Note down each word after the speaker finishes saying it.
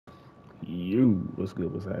you. What's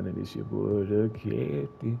good? What's happening? It's your boy, the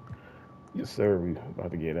Captain. Yes, sir. We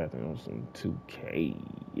about to get after on some 2K.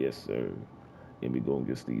 Yes, sir. And we going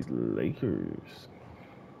against these Lakers.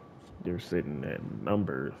 They're sitting at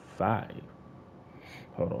number 5.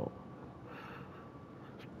 Hold on.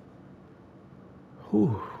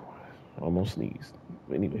 Whew. Almost sneezed.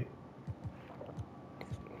 Anyway.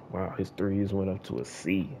 Wow, his threes went up to a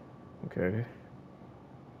C. Okay.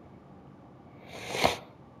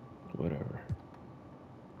 Whatever.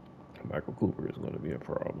 Michael Cooper is going to be a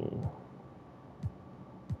problem.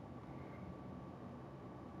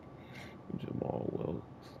 Jamal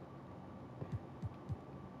Wilkes.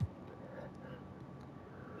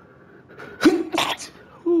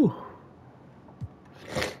 Whew.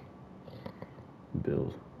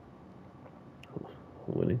 Bills.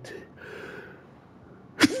 Winning.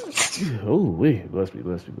 Oh, wait. Bless me,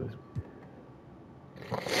 bless me, bless me.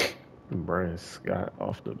 Brian Scott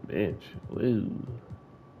off the bench. Woo.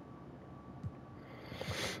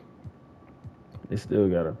 They still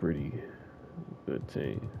got a pretty good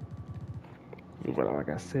team. But like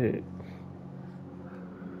I said,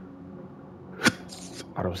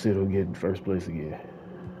 I don't see them getting first place again.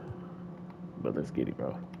 But let's get it,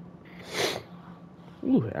 bro.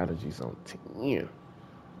 Ooh, allergies on 10.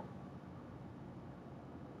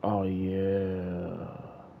 Oh, yeah.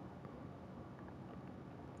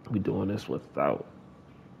 We doing this without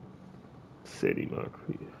City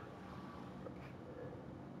Moncrief.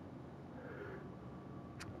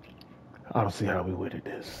 I don't see how we winning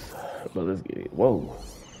this, but let's get it. Whoa.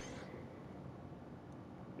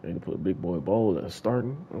 Need to put Big Boy Bowl as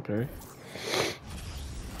starting. Okay.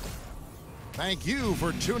 Thank you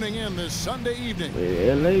for tuning in this Sunday evening.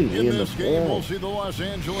 LA in this game, we'll see the Los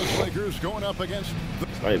Angeles Lakers going up against the...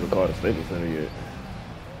 It's not even called a Staples Center yet.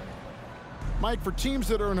 Mike, for teams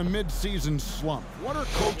that are in a mid-season slump, what are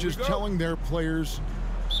coaches telling their players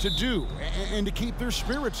to do and to keep their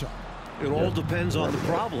spirits up? It all depends on the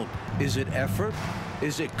problem. Is it effort?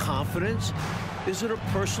 Is it confidence? Is it a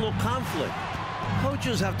personal conflict?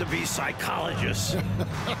 Coaches have to be psychologists.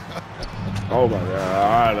 Oh, my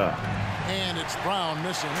God. And it's Brown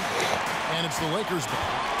missing. And it's the Lakers' ball.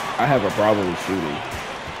 I have a problem with shooting.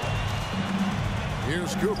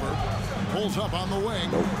 Here's Cooper. Pulls up on the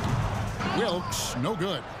wing. Nope. Wilkes, no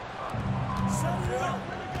good.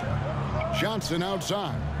 Johnson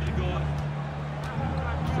outside.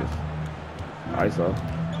 Ice up.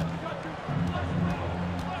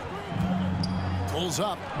 Pulls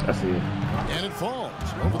up. I see it. And it falls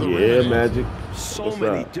over the rim. rim. Magic. So What's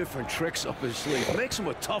many up? different tricks up his sleeve. Makes him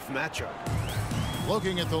a tough matchup.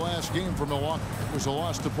 Looking at the last game for Milwaukee, it was a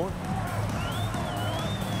loss to Portland.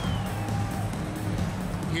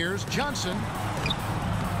 Here's Johnson.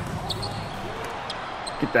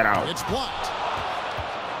 Get that out. It's blocked.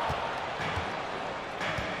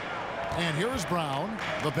 And here is Brown.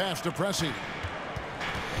 The pass to Pressey.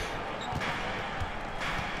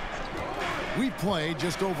 We've played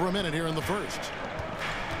just over a minute here in the first.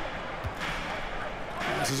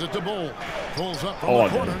 Passes it to Bull. Pulls up from the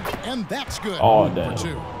corner. And that's good. For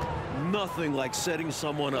 2. Nothing like setting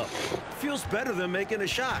someone up. Feels better than making a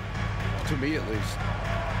shot. To me, at least.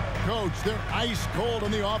 Coach, they're ice cold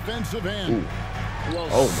on the offensive end. Ooh. Well,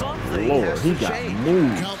 Oh, something my Lord. has He to got change.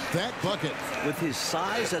 moved. Count that bucket. With his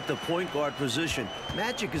size at the point guard position,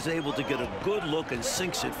 Magic is able to get a good look and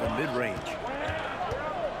sinks it from mid-range.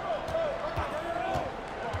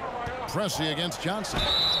 Pressey against Johnson.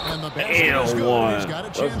 And the basket is good. One. He's got a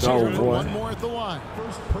chance Let's go, here. boy. One more at the line.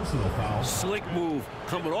 First personal foul. Slick move,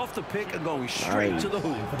 coming off the pick and going straight to the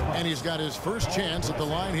hoop. And he's got his first chance at the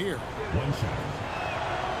line here. One shot.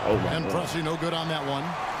 Oh, my And God. Pressey no good on that one.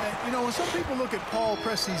 You know, when some people look at Paul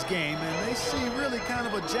Pressey's game and they see really kind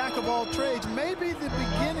of a jack of all trades, maybe the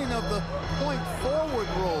beginning of the point forward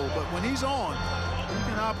role, but when he's on, he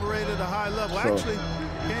can operate at a high level. Actually,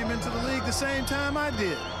 came into the league the same time I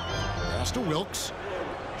did. Pass to Wilkes.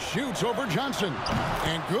 Shoots over Johnson.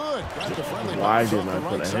 And good. Got the friendly Why bounce off didn't I the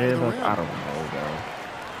put right a side of hand the up? rim. I don't know,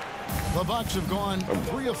 bro. The Bucks have gone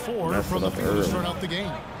 3 of 4 Messing from the up field to early. start out the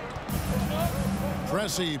game.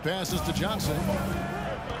 Pressey passes to Johnson.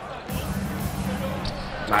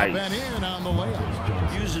 Nice. Been in on the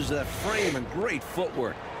layup. Uses that frame and great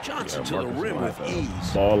footwork. Johnson to the Marcus rim with Smart,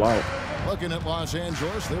 ease. Ball out. Looking at Los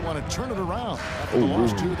Angeles, they want to turn it around after the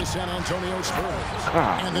loss to the San Antonio Spurs.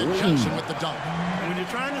 And then Johnson with the dunk. When you're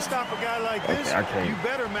trying to stop a guy like this, I can't. you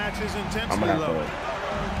better match his I'm intensity gonna have level. to.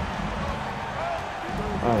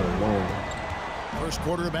 Oh, no. First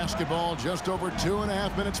quarter of basketball, just over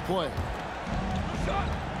 2.5 minutes play.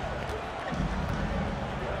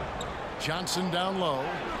 Johnson down low.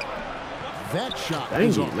 That shot Dang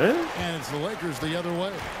is it, off. man. And it's the Lakers the other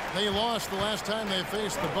way. They lost the last time they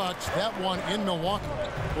faced the Bucks. That one in Milwaukee.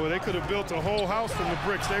 Boy, they could have built a whole house from the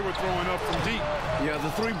bricks they were throwing up from deep. Yeah,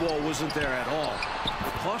 the three ball wasn't there at all.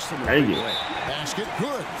 Cost them a Dang big it. way. Basket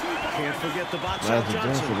good. Can't forget the box out Magic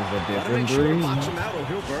Johnson. Johnson is a Gotta different make sure to breed. box him out or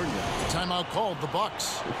he'll burn you. Timeout called the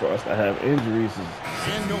Bucks. For us to have injuries is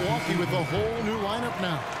And Milwaukee with a whole new lineup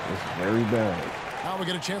now. it's very bad. Now we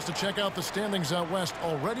get a chance to check out the standings out west.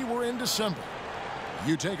 Already we're in December.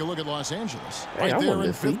 You take a look at Los Angeles. Hey, Right I there wanted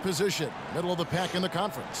in to see. 5th position. Middle of the pack in the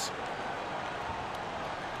conference.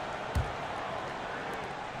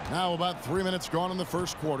 Now about 3 minutes gone in the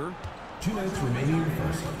first quarter. 2 minutes remaining in the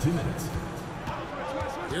first. 2 minutes.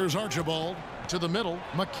 Here's Archibald to the middle.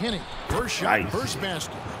 McKinney. First shot, Nice. first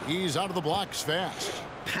basket. He's out of the blocks fast.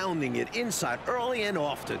 Pounding it inside early and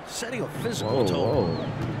often, setting a physical Whoa, tone. whoa.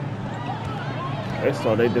 And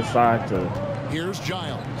so they decide to Here's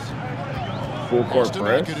Giles. full court Pass to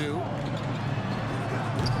press. McAdoo.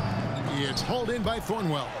 It's hauled in by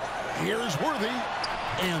Thornwell. Here's Worthy.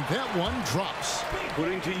 And that one drops.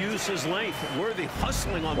 Putting to use his length. Worthy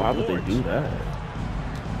hustling on Why the would boards. they do that?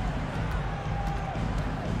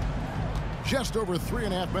 Just over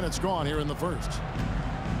 3.5 minutes gone here in the first.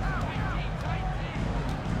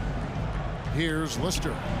 Here's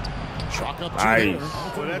Lister. Chalk up two Nice. there.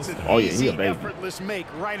 Well, that's an Oh, yeah, he easy, a baby. effortless make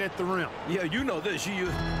right at the rim. Yeah, you know this. You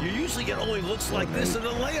usually get only looks like this in the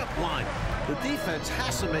layup line. The defense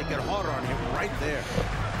has to make it harder on him right there.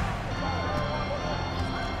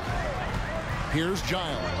 Here's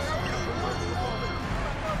Giles.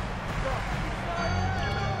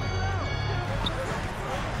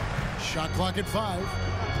 Shot clock at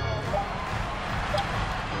 5.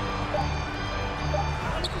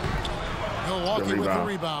 Milwaukee with the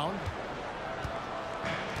rebound.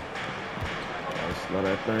 Slow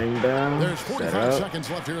that thing down. There's Set 45 up. seconds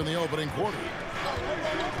left here in the opening quarter.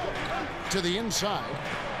 To the inside.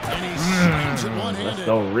 And he slams it Let's one-handed.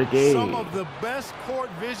 go, Ricky. Some of the best court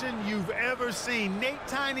vision you've ever seen. Nate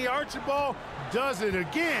Tiny Archibald does it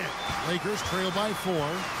again. Lakers trail by 4.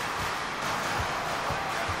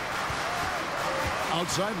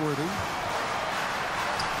 Outside Worthy.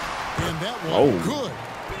 And that one Oh. good.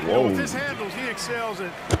 You know, Whoa. with his handles, he excels at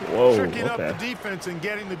Whoa, tricking up okay. the defense and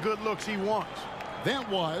getting the good looks he wants. That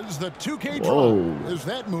was the 2K Whoa. draw. As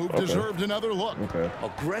that move Okay. deserved another look. Okay.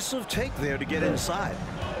 Aggressive take there to get inside.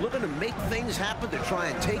 Looking to make things happen to try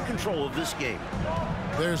and take control of this game.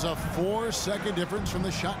 There's a 4-second difference from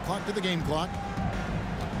the shot clock to the game clock.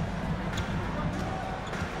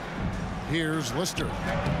 Here's Lister.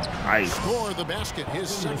 Nice. Score the basket, his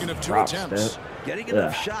second of 2 Drop attempts. step. Getting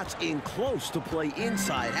enough Yeah. shots in close to play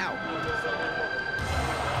inside out.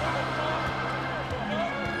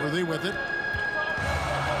 Worthy with it.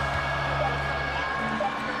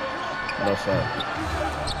 No, sir.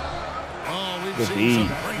 Oh, we've Good seen some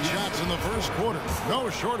D. great shots in the first quarter. No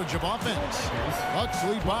shortage of offense. Bucks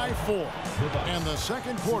lead by 4. And the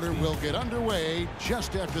second quarter will get underway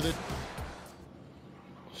just after the...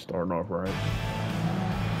 Starting off right.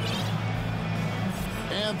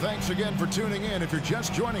 And thanks again for tuning in. If you're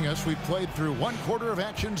just joining us, we've played through 1 quarter of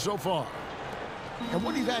action so far. And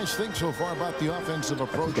what do you guys think so far about the offensive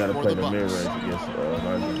approach Got to for play the the mid Bucks? range against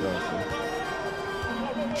Magic Johnson.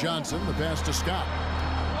 Johnson, the pass to Scott.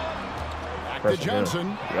 Back Pressey, to Johnson.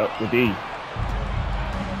 yeah. Yep, with D.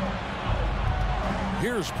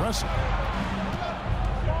 Here's Pressey.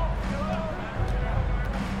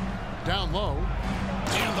 Down low.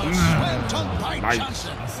 And the slam dunk by Nice.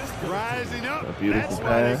 Johnson. Rising up. A beautiful That's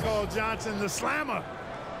why they pass. call Johnson the slammer.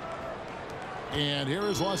 And here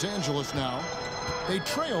is Los Angeles now. They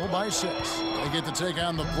trail by 6. They get to take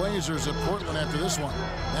on the Blazers of Portland after this one.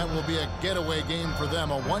 That will be a getaway game for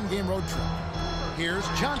them, a 1-game road trip. Here's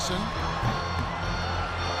Johnson.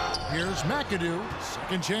 Here's McAdoo.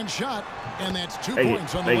 Second chance shot. And that's 2 Take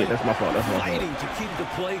points it. on the Take way. it. That's my fault. That's my fault. Fighting to keep the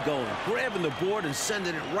play going. Grabbing the board and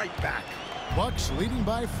sending it right back. Bucks leading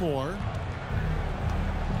by 4.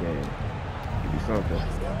 Game. Give me something.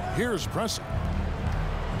 Here's Pressey.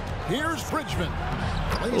 Here's Bridgman.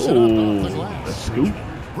 Lays it up off the Ooh, a glass. scoop.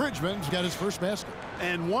 Bridgman's got his first basket.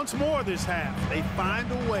 And once more this half, they find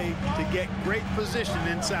a way to get great position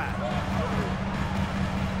inside.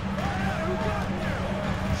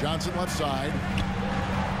 Johnson left side.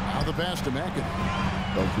 Now the pass to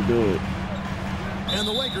McAdoo. Don't you do it. And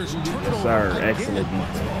the Lakers turn it Yes, over sir. again. Excellent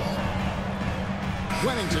defense.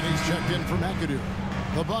 Wennington, he's checked in for McAdoo.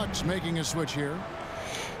 The Bucks making a switch here.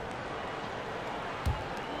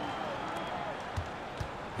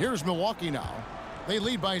 Here's Milwaukee now. They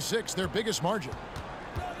lead by 6, their biggest margin.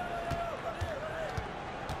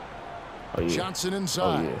 Oh, yeah. Johnson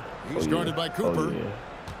inside. Oh, yeah. He's guarded by Cooper. Oh, yeah.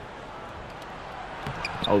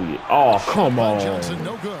 Oh, yeah. Oh, come on. Johnson,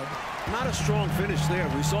 no good. Not a strong finish there,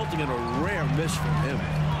 resulting in a rare miss from him.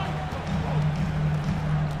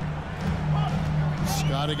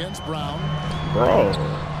 Scott against Brown. Bro.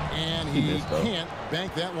 And he can't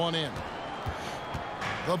bank that one in.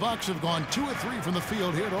 The Bucks have gone 2 of 3 from the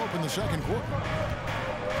field here to open the second quarter.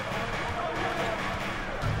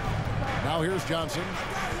 Now here's Johnson.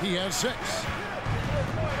 He has 6.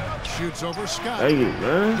 Shoots over Scott. Dang it,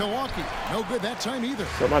 man. Milwaukee, no good that time either.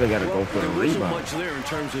 Somebody got to go for the There isn't rebound. much there in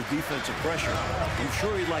terms of defensive pressure. I'm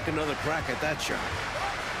sure he'd like another crack at that shot.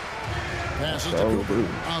 Passes to Cooper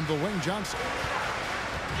on the wing. Johnson.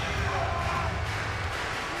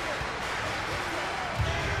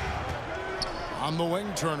 On the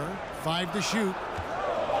wing, Turner. 5 to shoot.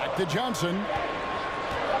 Back to Johnson.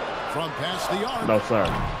 From past the arc. No, sir.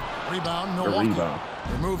 Rebound, The Milwaukee. rebound.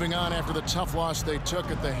 They're moving on after the tough loss they took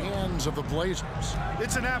at the hands of the Blazers.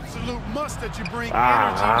 It's an absolute must that you bring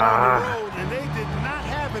energy on the road, and they did not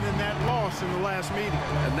have it in that loss in the last meeting.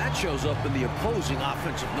 And that shows up in the opposing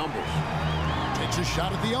offensive numbers. Takes a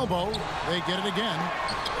shot at the elbow. They get it again.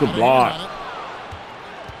 Good block.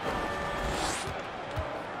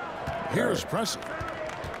 Here's Pressey.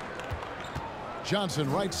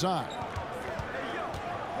 Johnson right side.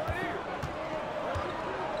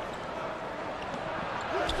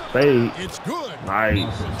 Fade. It's good.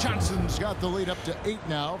 Nice. Johnson's got the lead up to 8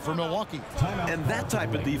 now for Milwaukee. And that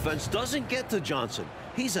type of defense doesn't get to Johnson.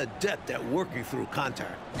 He's adept at working through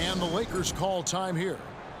contact. And the Lakers call time here.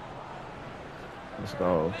 Let's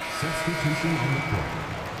go. Substitution on the court.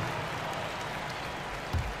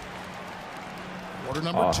 Quarter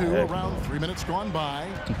number 2, heck around no. 3 minutes gone by.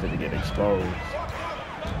 He's going to get exposed.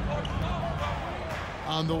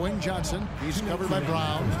 On the wing, Johnson. He's covered by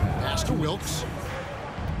Brown. Pass to Wilkes.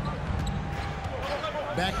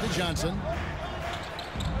 Back to Johnson.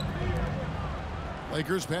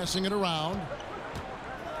 Lakers passing it around.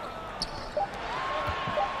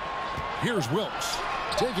 Here's Wilkes.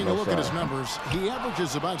 Taking a look at his numbers, he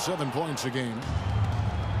averages about 7 points a game.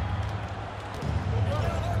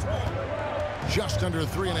 Just under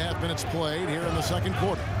 3.5 minutes played here in the second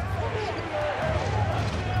quarter.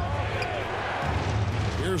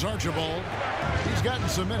 Here's Archibald. He's gotten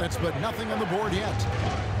some minutes, but nothing on the board yet.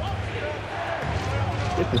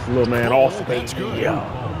 Get this little man off. That's good.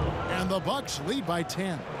 Yeah. And the Bucks lead by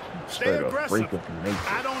 10. Stay aggressive. Freak of nature.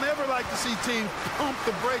 I don't ever like to see teams pump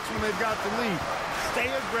the brakes when they've got the lead.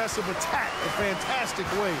 Stay aggressive, attack, a fantastic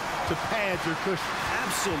way to pad your cushion.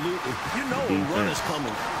 Absolutely. You know a run is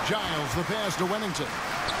coming. Giles, the pass to Wennington.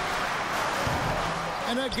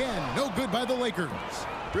 And again, no good by the Lakers.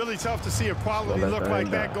 Really tough to see a quality look like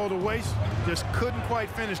that go to waste. Just couldn't quite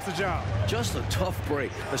finish the job. Just a tough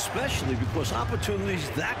break, especially because opportunities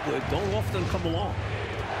that good don't often come along.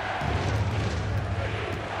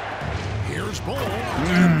 Here's Ball.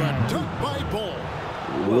 And the dunk by Ball.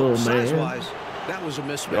 Little man. Size-wise, that was a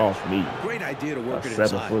Get mismatch. off me. Great idea to work A it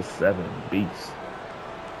inside. 7'7" beast.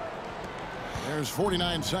 There's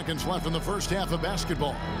 49 seconds left in the first half of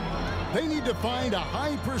basketball. They need to find a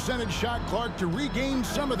high percentage shot, Clark, to regain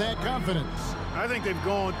some of that confidence. I think they've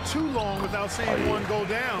gone too long without seeing one go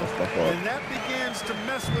down, and that begins to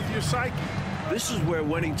mess with your psyche. This is where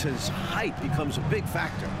Wennington's height becomes a big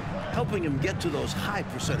factor, helping him get to those high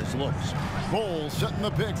percentage looks. Ball setting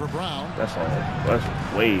the pick for Brown. That's all.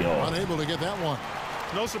 That's way off. Unable to get that one.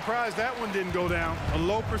 No surprise that one didn't go down. A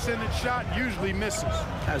low percentage shot usually misses.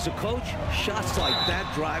 As a coach, shots like that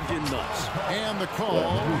drive you nuts. And the call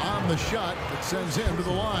on the shot that sends him to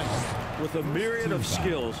the line. With a myriad of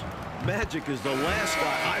skills, Magic is the last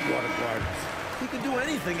guy I'd want to guard. He can do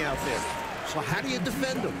anything out there. So how do you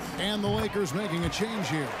defend him? And the Lakers making a change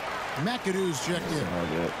here. McAdoo's checked in.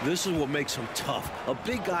 This is what makes him tough. A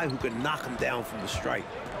big guy who can knock him down from the strike.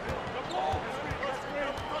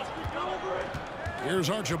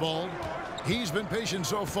 Here's Archibald. He's been patient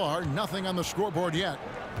so far. Nothing on the scoreboard yet.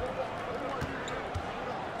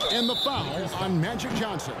 And the foul on Magic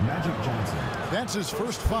Johnson. Magic Johnson. That's his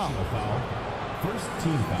first foul. Foul. First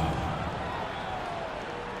team foul.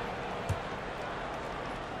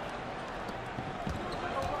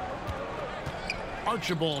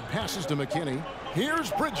 Archibald passes to McKinney.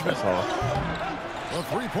 Here's Bridgman. The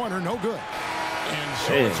three-pointer, no good. And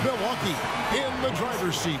so it's Milwaukee in the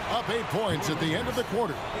driver's seat, up 8 points at the end of the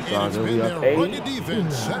quarter. And it's been their rugged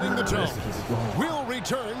defense setting the tone. We'll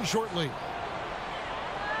return shortly.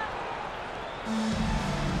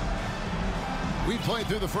 We played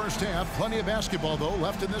through the first half. Plenty of basketball, though,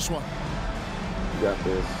 left in this one. You got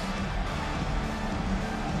this.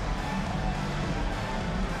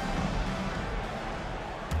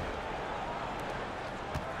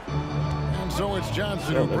 So it's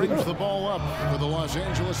Johnson who brings the ball up for the Los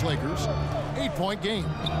Angeles Lakers. 8-point game.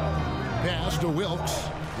 Pass to Wilkes.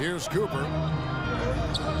 Here's Cooper.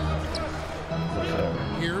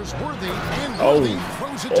 Here's Worthy. And Worthy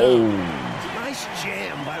throws it down. Nice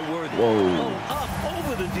jam by Worthy. Whoa. Up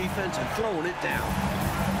over the defense and throwing it down.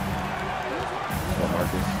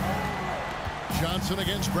 Johnson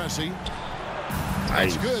against Pressey.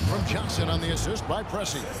 That's good from Johnson on the assist by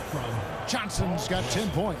Pressey. Johnson's got 10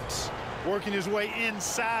 points. Working his way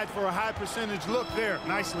inside for a high percentage look there.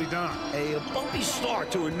 Nicely done. A bumpy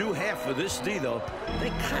start to a new half for this D, though.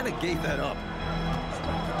 They kind of gave that up.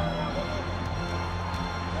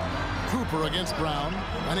 Cooper against Brown.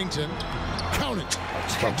 Pennington. Count it.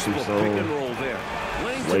 Textbook pick and roll there.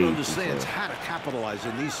 Langton understands how to capitalize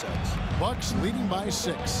in these sets. Bucks leading by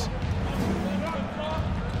 6.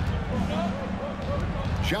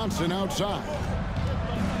 Johnson outside.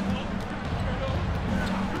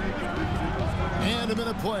 And a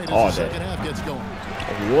minute played as the second half gets going.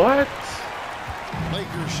 What?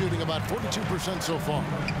 Lakers shooting about 42% so far.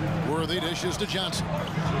 Worthy dishes to Johnson.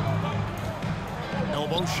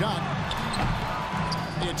 Elbow shot.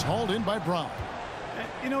 It's hauled in by Brown.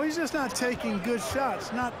 You know, he's just not taking good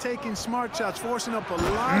shots, not taking smart shots, forcing up a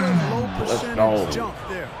lot of low percentage jump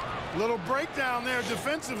there. Little breakdown there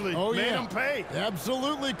defensively. Made him pay.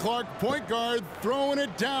 Absolutely, Clark. Point guard throwing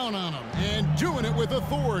it down on him and doing it with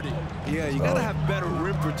authority. Yeah, you got to have better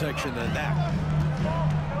rim protection than that.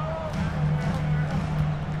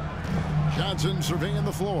 Johnson surveying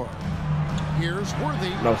the floor. Here's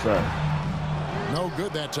Worthy. No, sir. No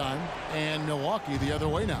good that time. And Milwaukee the other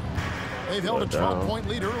way now. They've held a 12-point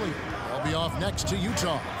lead early. They'll be off next to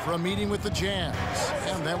Utah for a meeting with the Jazz.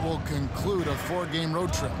 And that will conclude a 4-game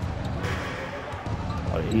road trip.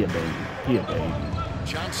 Oh, he a baby. He a baby.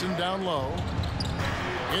 Johnson down low.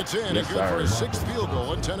 It's in and good for his 6th field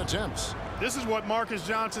goal in 10 attempts. This is what Marcus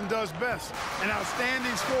Johnson does best. An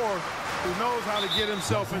outstanding scorer who knows how to get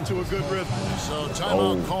himself into a good rhythm. So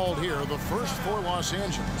timeout called here, the first for Los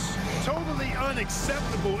Angeles. Totally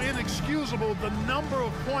unacceptable, inexcusable, the number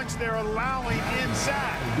of points they're allowing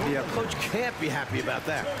inside. Yeah, coach can't be happy about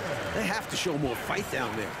that. They have to show more fight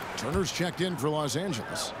down there. Turner's checked in for Los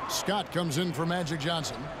Angeles. Scott comes in for Magic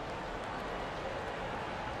Johnson.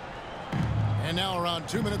 And now around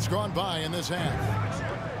 2 minutes gone by in this half.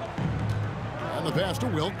 And the pass to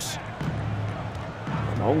Wilkes.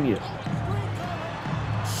 Oh, yes.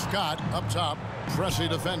 Scott up top. Pressey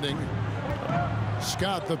defending.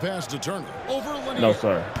 Scott the pass to Turner. Over Lanier. No,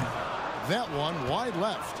 sir. That one wide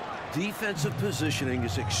left. Defensive positioning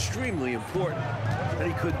is extremely important.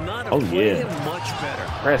 And he could not have played him much better.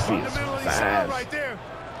 Pressey is Fundamentally fast. right there.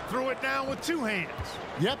 Threw it down with 2 hands.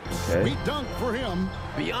 Yep, sweet dunk for him.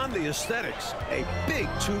 Beyond the aesthetics, a big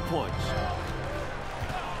 2 points.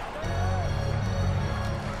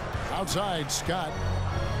 Outside, Scott.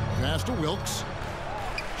 Pass to Wilkes.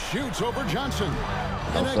 Shoots over Johnson.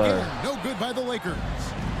 And again, no good by the Lakers.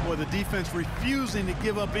 Boy, the defense refusing to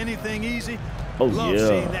give up anything easy. Oh, Love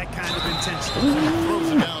seeing that kind of intensity.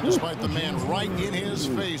 Throws it down despite the man right in his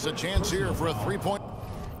face. A chance here for a 3-point.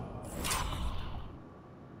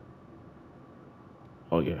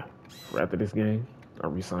 Oh, yeah. After this game,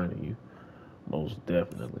 I'm re-signing you. Most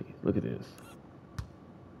definitely. Look at this.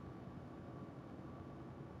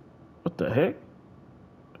 What the heck?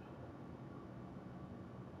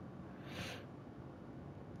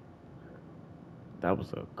 That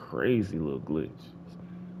was a crazy little glitch.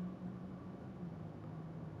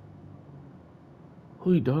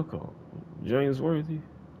 Who he dunk on? James Worthy?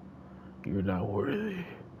 You're not worthy.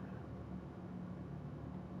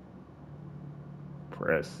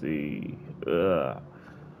 Pressey.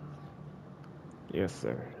 Yes,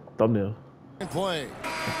 sir. Thumbnail. Play.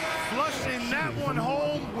 Flushing that one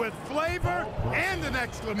home with flavor and an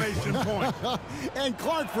exclamation point. And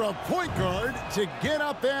Clark for a point guard to get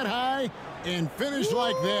up that high and finish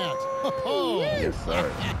like that. Yes,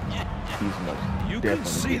 sir. You can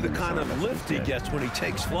see the kind of lift he gets when he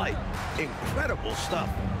takes flight. Incredible stuff.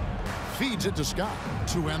 Feeds it to Scott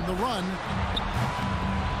to end the run.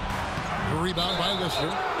 Rebound by Lister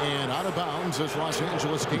and out of bounds as Los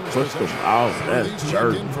Angeles gains possession. That's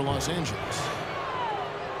checked in for Los Angeles.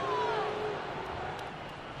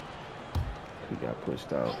 He got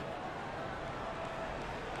pushed out.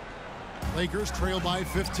 Lakers trail by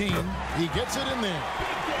 15. He gets it in there.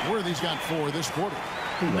 Worthy's got 4 this quarter.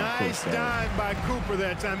 Nice dime by Cooper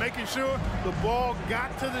that time, making sure the ball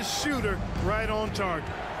got to the shooter right on target.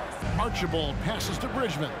 Archibald passes to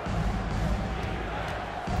Bridgman.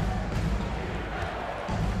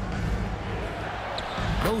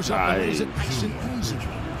 Goes up and lays it nice and easy.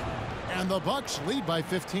 And the Bucks lead by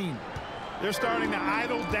 15. They're starting to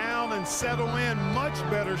idle down and settle in. Much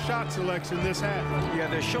better shot selection this half. Yeah,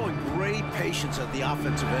 they're showing great patience at the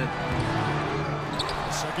offensive end.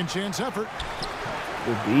 Second chance effort.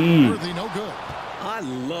 Good. Worthy, no good. I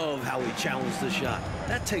love how he challenged the shot.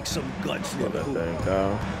 That takes some guts near the That hoop. thing,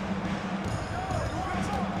 Kyle.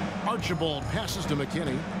 Archibald passes to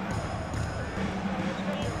McKinney.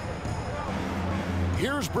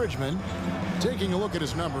 Here's Bridgman. Taking a look at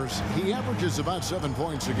his numbers, he averages about 7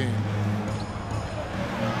 points a game.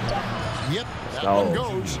 Yep, that one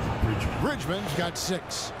goes. Bridgman's got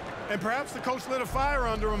 6. And perhaps the coach lit a fire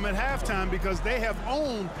under them at halftime because they have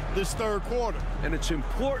owned this third quarter. And it's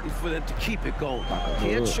important for them to keep it going.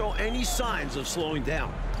 Can't show any signs of slowing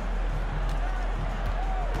down.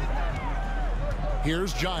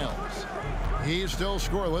 Here's Giles. He's still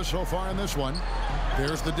scoreless so far in this one.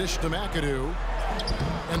 There's the dish to McAdoo.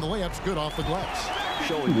 And the layup's good off the glass.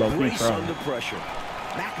 Showing grace under pressure.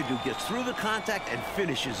 McAdoo gets through the contact and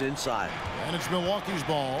finishes inside. And it's Milwaukee's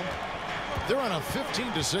ball. They're on a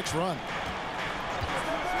 15-6 run.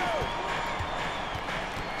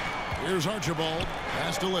 Here's Archibald.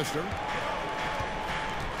 Pass to Lister.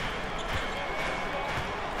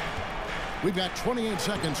 We've got 28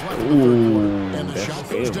 seconds left in the third quarter. And the shot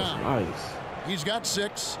goes down. Nice. He's got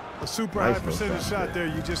 6. A super high percentage shot there.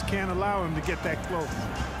 You just can't allow him to get that close.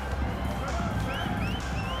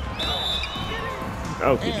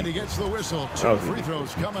 And he gets the whistle. 2 free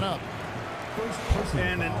throws coming up.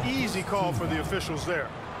 And an easy call for the officials there.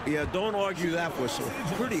 Yeah, don't argue that whistle.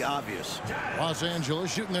 Pretty obvious. Los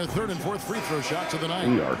Angeles shooting their 3rd and 4th free throw shots of the night.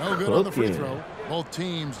 We are no good on the free cooking. throw. Both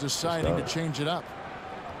teams deciding to change it up.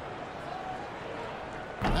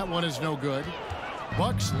 That one is no good.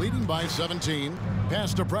 Bucks leading by 17.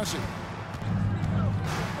 Pass to Pressey.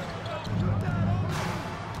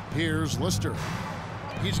 Here's Lister.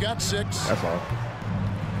 He's got 6. That's all.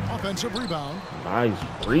 Offensive rebound. Nice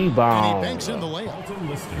rebound. And he banks in the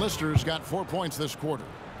layup. Lister's got 4 points this quarter.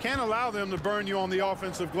 Can't allow them to burn you on the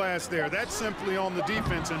offensive glass there. That's simply on the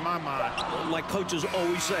defense in my mind. Like coaches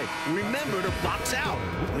always say, remember to box out.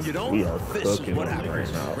 When you don't, We are this is cooking what right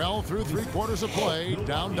happens. now. Well, through 3 quarters of play,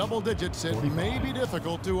 down double digits, it may be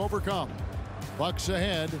difficult to overcome. Bucks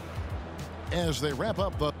ahead as they wrap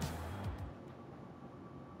up the...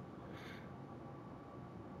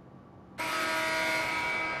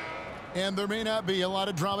 And there may not be a lot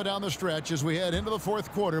of drama down the stretch as we head into the 4th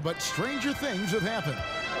quarter, but stranger things have happened.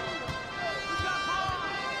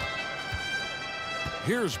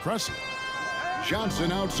 Here's Pressey.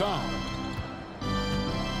 Johnson outside.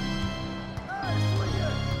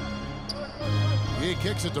 He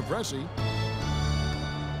kicks it to Pressey.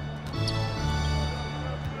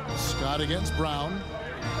 Scott against Brown.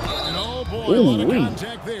 And oh boy, a lot of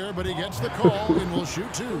contact there, but he gets the call and will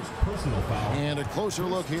shoot 2. And a closer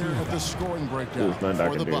look here at the scoring breakdown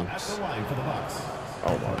for the Bucks.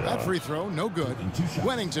 Oh my God. That free throw, no good.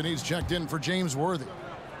 Wennington, he's checked in for James Worthy.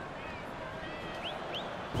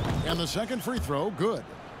 And the second free throw, good.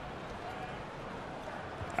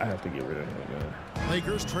 I have to get rid of him, man.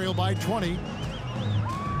 Lakers trail by 20.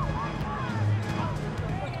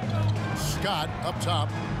 Scott up top.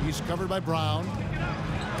 He's covered by Brown.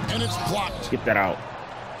 And it's blocked. Get that out.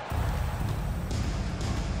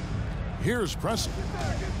 Here's Pressey.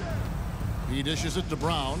 He dishes it to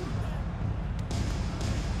Brown.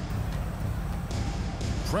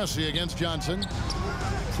 Pressey against Johnson.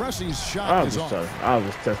 Pressey's shot is off. I was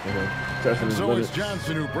just testing him. Testing his So it's limits.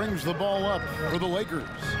 Johnson who brings the ball up for the Lakers.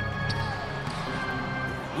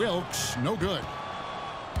 Wilkes, no good.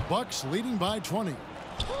 Bucks leading by 20.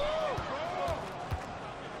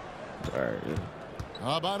 All right.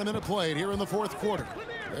 About a minute played here in the 4th quarter.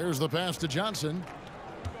 There's the pass to Johnson.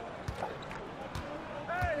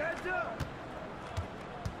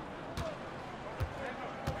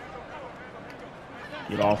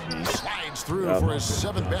 Get off me. Slides through for his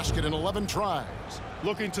 7th basket in 11 tries.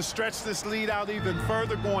 Looking to stretch this lead out even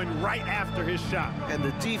further, going right after his shot. And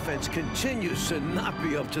the defense continues to not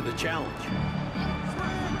be up to the challenge.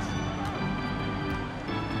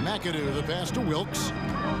 McAdoo, the pass to Wilkes.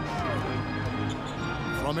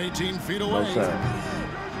 From 18 feet away.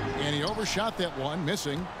 And he overshot that one,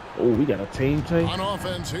 missing. Oh, we got a team change. On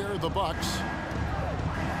offense here, the Bucks.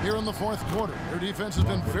 Here in the 4th quarter, their defense has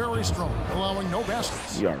been very strong, allowing no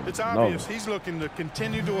baskets. It's obvious he's looking to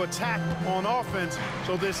continue to attack on offense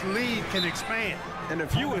so this lead can expand. And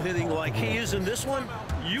if you were hitting like he is in this one,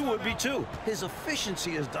 you would be too. His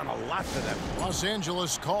efficiency has done a lot for them. Los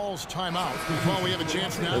Angeles calls timeout. Well, we have a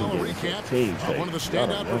chance now to recap one of the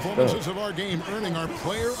standout Y'all performances of our game, earning our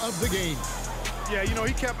player of the game. Yeah, you know,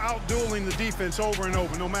 he kept out-dueling the defense over and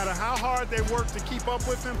over. No matter how hard they worked to keep up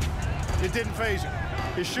with him, it didn't faze him.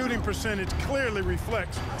 His shooting percentage clearly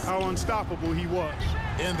reflects how unstoppable he was.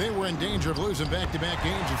 And they were in danger of losing back-to-back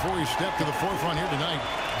games before he stepped to the forefront here tonight.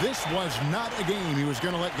 This was not a game he was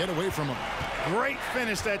going to let get away from him. Great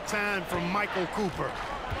finish that time from Michael Cooper.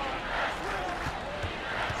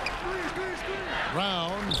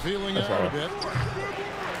 Brown feeling out a bit.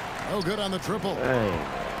 No good on the triple. Dang.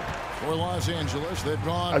 For Los Angeles, they've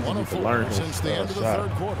gone 1 of 4 since the end of the third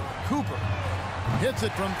quarter. Cooper hits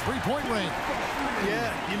it from three-point range.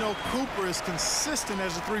 Yeah, you know, Cooper is consistent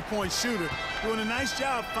as a three-point shooter, doing a nice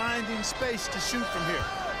job finding space to shoot from here.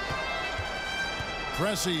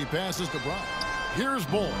 Pressey passes to Brown. Here's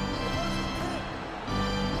Bull.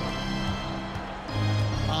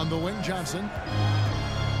 On the wing, Johnson.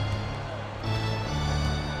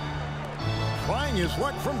 Trying his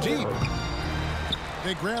luck from deep.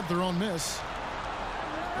 They grab their own miss.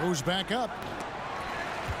 Goes back up.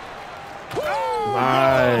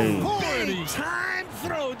 Nice. Time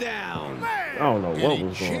throwdown. I don't know what And he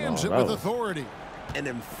was going on. jams it That with was authority. An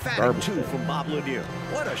emphatic Garbage. 2 from Bob Lanier.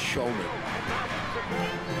 What a showman.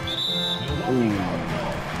 Ooh,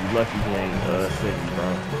 you lucky he ain't sitting,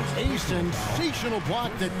 bro. A sensational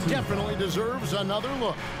block that definitely deserves another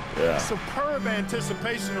look. Yeah. Superb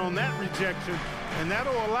anticipation on that rejection, and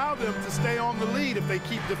that'll allow them to stay on the lead if they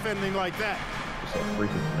keep defending like that. It's a freak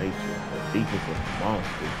of nature. The defensive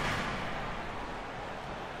monster.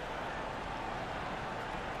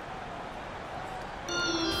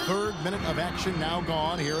 Third minute of action now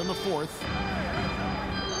gone here in the fourth.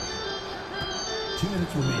 2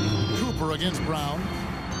 minutes remaining. Cooper against Brown.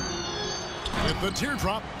 With the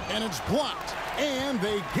teardrop, and it's blocked. And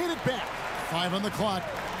they get it back. 5 on the clock.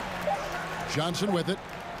 Johnson with it.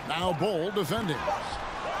 Now Bull defending.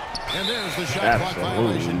 And there's the shot clock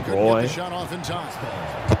violation. Couldn't get the shot off in time.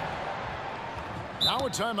 Now a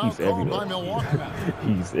timeout called by Milwaukee.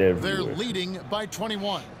 He's everywhere. They're leading by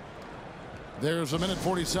 21. There's a minute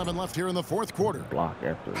 47 left here in the fourth quarter. Block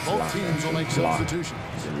after Both block teams after will make block. substitutions.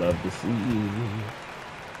 You love to see.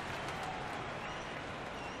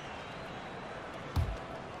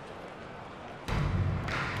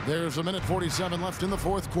 There's a minute 47 left in the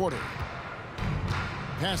fourth quarter.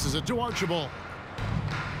 Passes it to Archibald.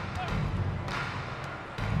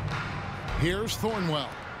 Here's Thornwell.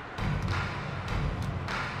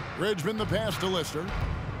 Bridgman the pass to Lister.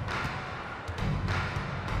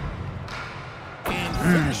 And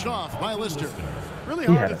finished off by Lister. Really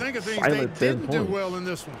He hard had to think of a things they silent 10 didn't do points. well in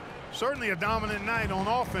this one. Certainly a dominant night on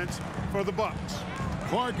offense for the Bucks.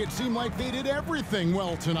 Clark, it seemed like they did everything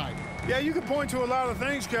well tonight. Yeah, you could point to a lot of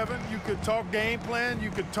things, Kevin. You could talk game plan, you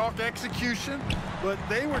could talk execution, but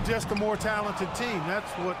they were just a more talented team. That's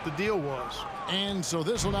what the deal was. And so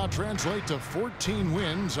this will now translate to 14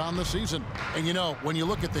 wins on the season. And you know, when you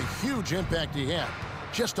look at the huge impact he had,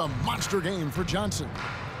 just a monster game for Johnson.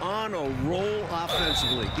 On a roll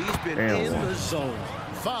offensively. He's been in the zone.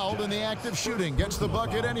 Fouled in the act of shooting. Gets the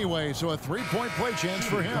bucket anyway, so a three-point play chance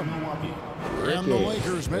for him. And the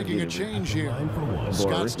Lakers making a change here.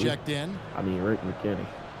 Scott's checked in. I mean, Rick McKinney.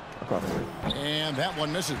 I call him Rick. And that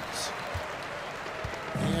one misses.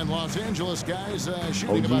 And Los Angeles guys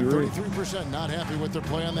shooting OG about Rick. 33%. Not happy with their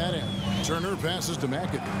play on that end. Turner passes to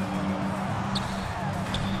McAdoo.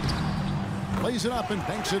 Plays it up and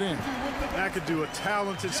banks it in. McAdoo, a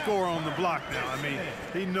talented scorer on the block now. I mean,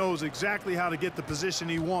 he knows exactly how to get the position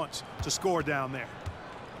he wants to score down there.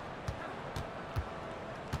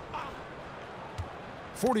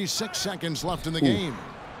 46 seconds left in the game.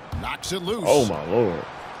 Knocks it loose. Oh, my Lord.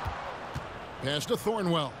 Pass to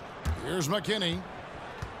Thornwell. Here's McKinney.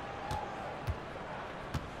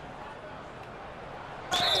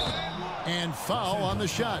 And foul on the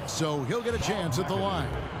shot, so he'll get a chance at the line.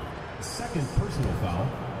 Second personal foul.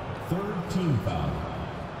 Third team foul.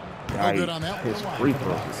 No good on that His one. free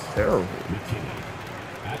throw is terrible. McKinney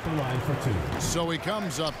at the line for 2. So he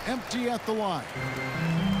comes up empty at the line.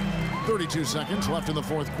 32 seconds left in the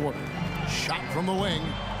fourth quarter. Shot from the wing.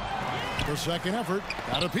 The second effort.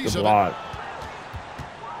 Got a piece The of block.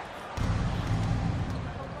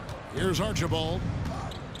 it. Here's Archibald.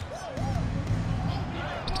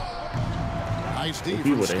 Nice D If he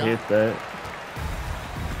from would have Scott. hit that.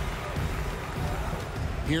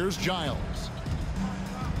 Here's Giles.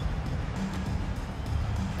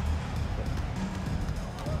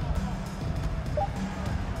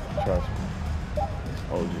 Trust me.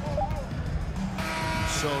 Oh,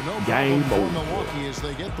 So no Game problem for over. Milwaukee as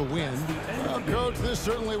they get the win. Well, Coach, this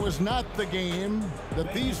certainly was not the game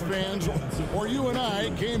that these fans or you and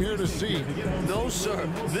I came here to see. No, sir.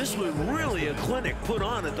 This was really a clinic put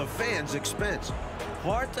on at the fans' expense.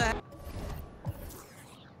 Hard to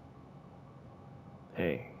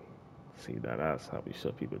Hey, See, that's how we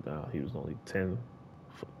shut people down. He was only 10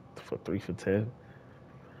 for 3 for 10.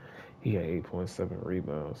 He had 8.7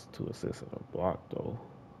 rebounds, 2 assists, and a block, though.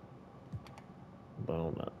 But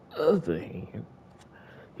on the other hand,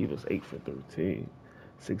 he was 8 for 13,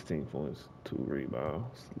 16 points, 2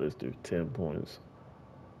 rebounds. Lister, 10 points,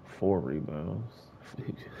 4 rebounds.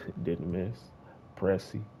 Didn't miss.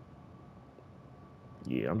 Pressey.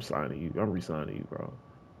 Yeah, I'm signing you. I'm re-signing you, bro.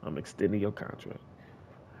 I'm extending your contract.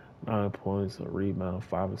 9 points, a rebound,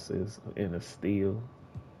 5 assists, and a steal.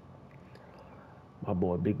 My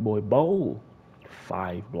boy, Big Boy Bowl,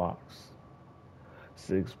 5 blocks,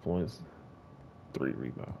 6 points, 3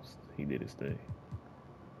 rebounds. He did his thing.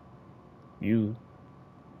 You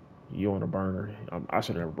on the burner. I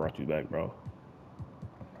should have never brought you back, bro.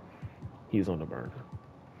 He's on the burner.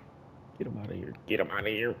 Get him out of here. Get him out of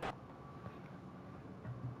here.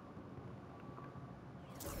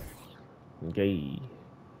 Okay.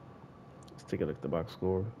 Let's take a look at the box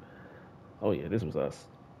score. Oh, yeah, this was us.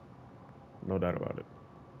 No doubt about it.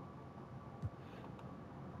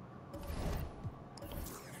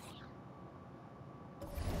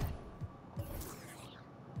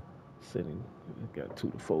 Sitting, got 2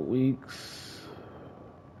 to 4 weeks.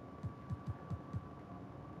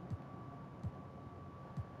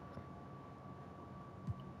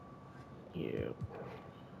 Yeah.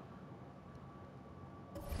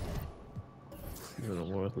 Season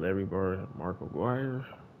awards: Larry Bird, Mark McGuire.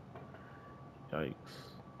 Yikes.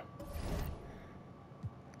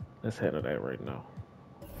 Let's handle that right now.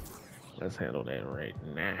 Let's handle that right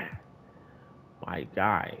now. My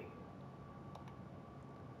guy.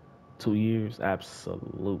 2 years?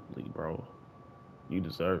 Absolutely, bro. You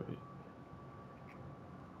deserve it.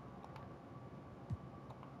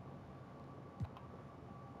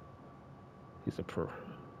 He's a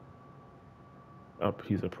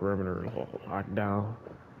perimeter lockdown.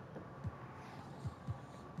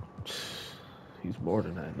 He's more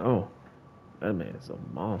than that. No. That man is a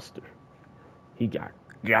monster. He got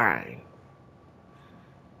gang.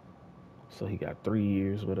 So he got 3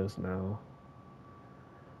 years with us now.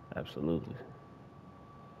 Absolutely.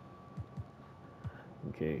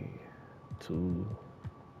 Okay. 2.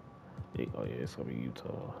 Oh yeah, it's gonna be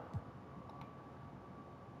Utah.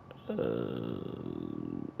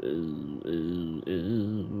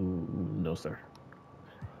 No, sir.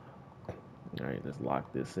 All right, let's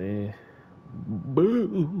lock this in.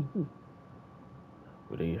 Boo!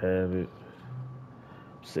 Well, there you have it.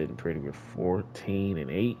 Sitting pretty with 14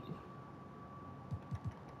 and 8.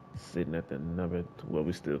 Sitting at the number, well,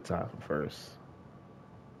 we still tied for first.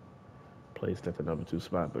 Placed at the number 2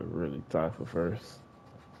 spot, but really tied for first.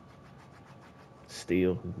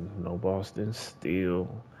 Still no Boston. Still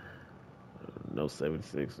no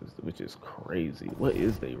 76ers, which is crazy. What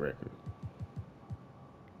is their record?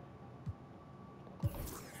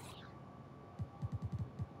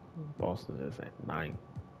 Boston is at 9.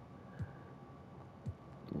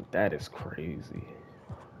 That is crazy.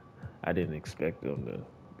 I didn't expect them to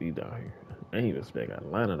be down here. I didn't even expect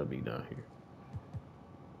Atlanta to be down here.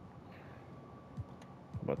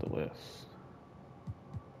 About the West.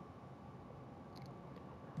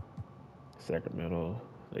 Sacramento,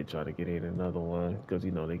 they try to get in another one because, you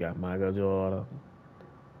know, they got Micah Jordan.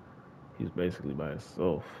 He's basically by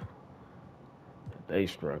himself. They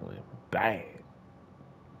struggling bad.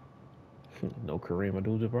 No Kareem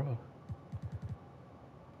Abdul-Jabbar.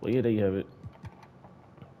 Well, yeah, there you have it.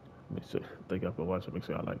 Make sure, thank y'all for watching. Make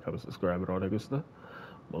sure y'all like, comment, subscribe, and all that good stuff.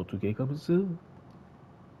 Mo2K coming soon.